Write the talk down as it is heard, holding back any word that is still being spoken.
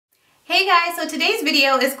Hey guys, so today's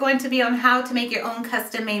video is going to be on how to make your own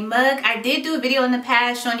custom made mug. I did do a video in the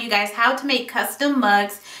past showing you guys how to make custom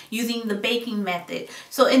mugs using the baking method.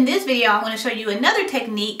 So in this video, I want to show you another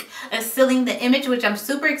technique of sealing the image, which I'm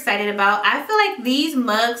super excited about. I feel like these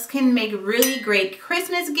mugs can make really great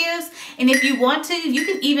Christmas gifts. And if you want to, you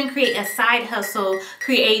can even create a side hustle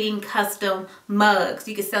creating custom mugs.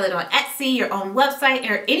 You can sell it on Etsy, your own website,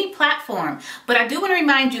 or any platform. But I do want to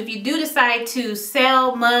remind you, if you do decide to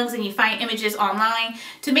sell mugs and you find images online,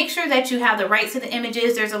 to make sure that you have the rights to the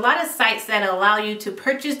images. There's a lot of sites that allow you to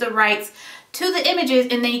purchase the rights to the images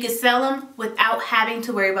and then you can sell them without having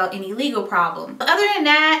to worry about any legal problem. Other than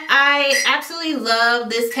that, I absolutely love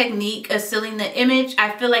this technique of sealing the image.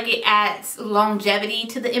 I feel like it adds longevity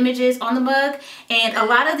to the images on the mug, and a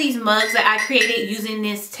lot of these mugs that I created using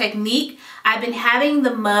this technique, I've been having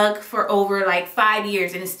the mug for over like 5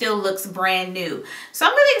 years and it still looks brand new. So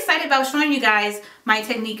I'm really excited about showing you guys my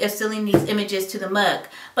technique of sealing these images to the mug.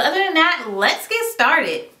 But other than that, let's get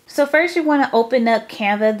started. So first you want to open up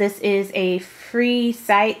Canva. This is a free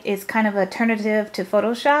site. It's kind of an alternative to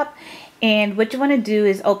Photoshop. And what you want to do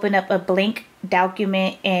is open up a blank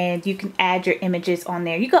document and you can add your images on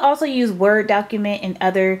there. You can also use Word document and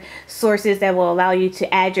other sources that will allow you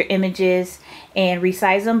to add your images and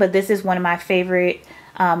resize them. But this is one of my favorite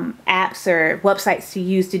apps or websites to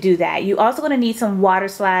use to do that. You also going to need some water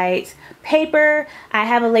slides, paper. I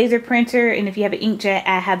have a laser printer, and if you have an inkjet,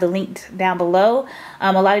 I have the link down below.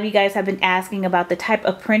 A lot of you guys have been asking about the type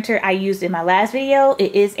of printer I used in my last video.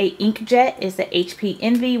 It is a inkjet. It's the HP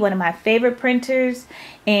Envy, one of my favorite printers.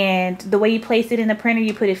 And the way you place it in the printer,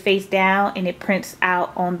 you put it face down and it prints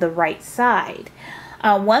out on the right side.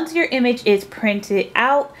 Once your image is printed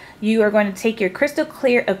out, you are going to take your crystal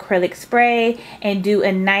clear acrylic spray and do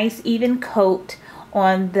a nice even coat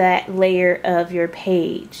on that layer of your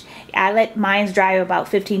page. I let mine dry about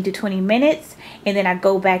 15 to 20 minutes, and then I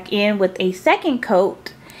go back in with a second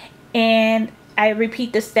coat and I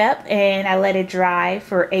repeat the step and I let it dry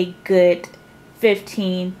for a good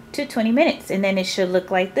 15 to 20 minutes, and then it should look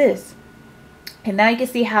like this. And now you can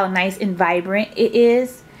see how nice and vibrant it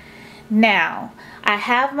is. Now I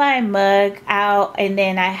have my mug out, and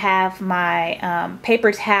then I have my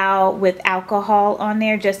paper towel with alcohol on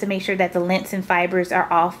there just to make sure that the lint and fibers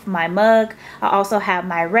are off my mug. I also have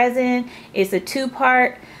my resin. It's a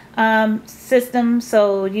two-part system,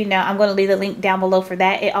 so you know, I'm going to leave the link down below for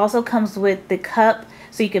that. It also comes with the cup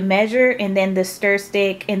so you can measure, and then the stir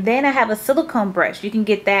stick, and then I have a silicone brush. You can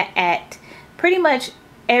get that at pretty much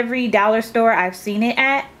every dollar store I've seen it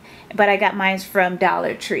at, but I got mine from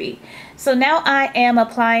Dollar Tree. So now I am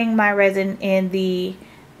applying my resin in the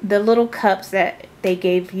little cups that they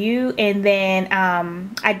gave you, and then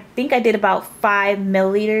I think I did about 5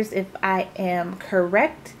 milliliters if I am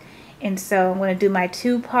correct. And so I'm going to do my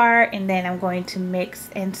two-part, and then I'm going to mix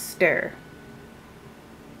and stir.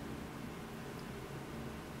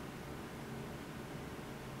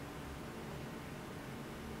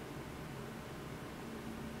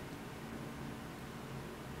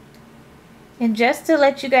 And just to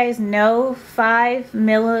let you guys know, 5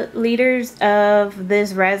 milliliters of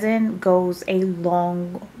this resin goes a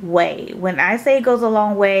long way. When I say it goes a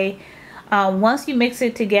long way, once you mix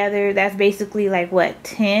it together, that's basically like what,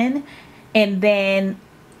 10? And then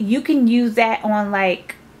you can use that on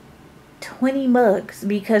like 20 mugs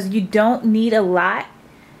because you don't need a lot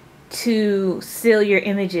to seal your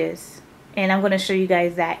images. And I'm going to show you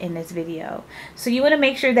guys that in this video. So you want to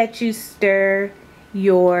make sure that you stir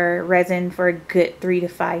your resin for a good 3 to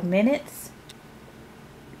 5 minutes.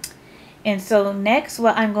 And so next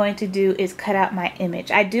what I'm going to do is cut out my image.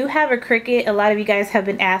 I do have a Cricut. A lot of you guys have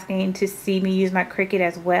been asking to see me use my Cricut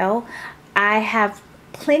as well. I have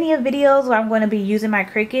plenty of videos where I'm going to be using my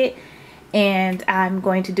Cricut, and I'm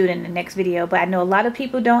going to do it in the next video, but I know a lot of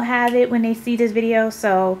people don't have it when they see this video,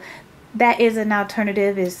 so that is an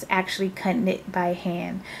alternative, is actually cutting it by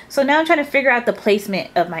hand. So now I'm trying to figure out the placement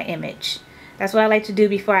of my image. That's what I like to do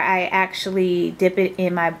before I actually dip it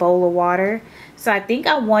in my bowl of water. So I think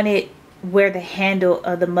I want it where the handle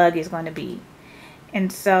of the mug is going to be.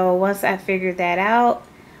 And so once I figure that out,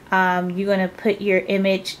 you're going to put your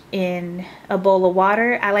image in a bowl of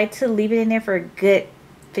water. I like to leave it in there for a good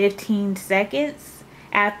 15 seconds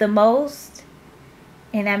at the most.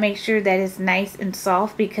 And I make sure that it's nice and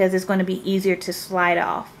soft because it's going to be easier to slide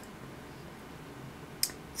off.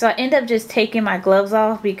 So I end up just taking my gloves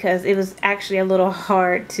off because it was actually a little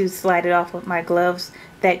hard to slide it off with my gloves.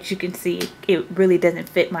 That you can see it really doesn't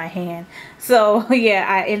fit my hand. So yeah,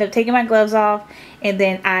 I end up taking my gloves off, and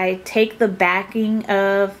then I take the backing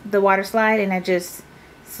of the water slide and I just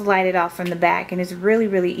slide it off from the back, and it's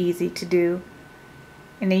really easy to do.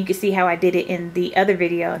 And then you can see how I did it in the other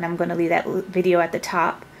video, and I'm going to leave that video at the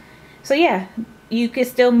top. So yeah, you can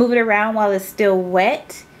still move it around while it's still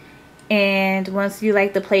wet. And once you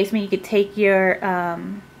like the placement, you could take your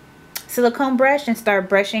silicone brush and start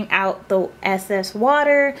brushing out the excess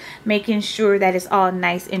water, making sure that it's all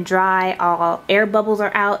nice and dry, all air bubbles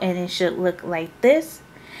are out, and it should look like this.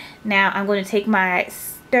 Now I'm going to take my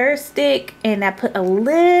stir stick and I put a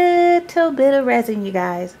little bit of resin, you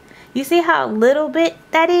guys. You see how little bit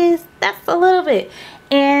that is? That's a little bit.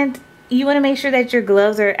 And you want to make sure that your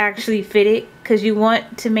gloves are actually fitted, because you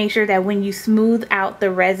want to make sure that when you smooth out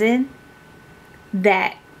the resin,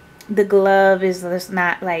 that the glove is just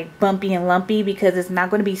not like bumpy and lumpy, because it's not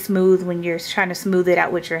going to be smooth when you're trying to smooth it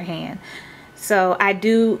out with your hand. So I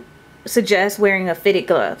do suggest wearing a fitted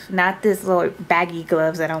glove, not this little baggy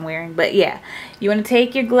gloves that I'm wearing. But yeah, you want to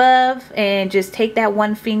take your glove and just take that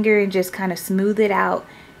one finger and just kind of smooth it out.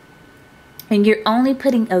 And you're only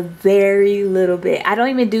putting a very little bit. I don't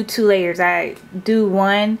even do 2 layers. I do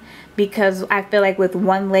 1, because I feel like with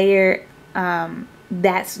 1 layer,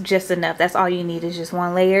 that's just enough. That's all you need, is just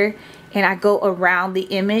 1 layer. And I go around the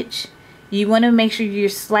image. You want to make sure you're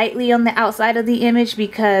slightly on the outside of the image,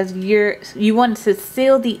 because you want to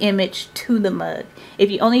seal the image to the mug.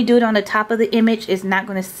 If you only do it on the top of the image, it's not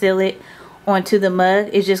going to seal it onto the mug.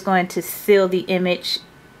 It's just going to seal the image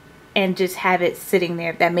and just have it sitting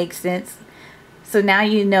there, if that makes sense. So now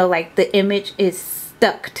you know, like, the image is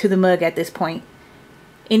stuck to the mug at this point.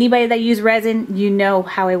 Anybody that use resin, you know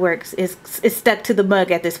how it works. It's stuck to the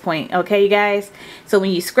mug at this point, okay, you guys? So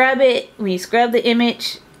when you scrub it, when you scrub the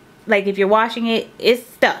image, like if you're washing it, it's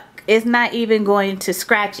stuck. It's not even going to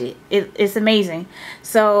scratch it. It's amazing.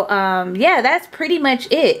 So yeah, that's pretty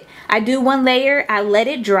much it. I do 1 layer, I let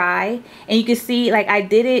it dry, and you can see, like, I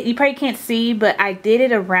did it, you probably can't see, but I did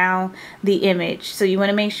it around the image. So you want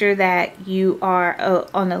to make sure that you are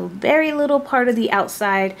on a very little part of the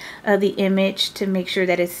outside of the image to make sure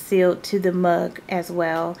that it's sealed to the mug as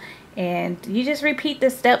well. And you just repeat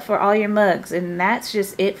this step for all your mugs, and that's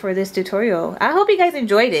just it for this tutorial. I hope you guys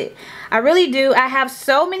enjoyed it. I really do. I have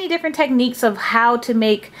so many different techniques of how to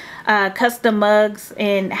make custom mugs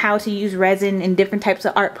and how to use resin in different types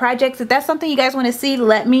of art projects. If that's something you guys want to see,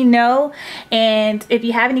 let me know. And if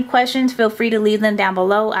you have any questions, feel free to leave them down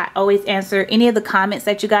below. I always answer any of the comments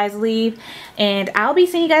that you guys leave. And I'll be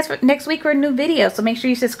seeing you guys next week for a new video. So make sure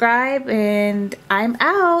you subscribe, and I'm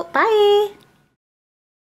out. Bye.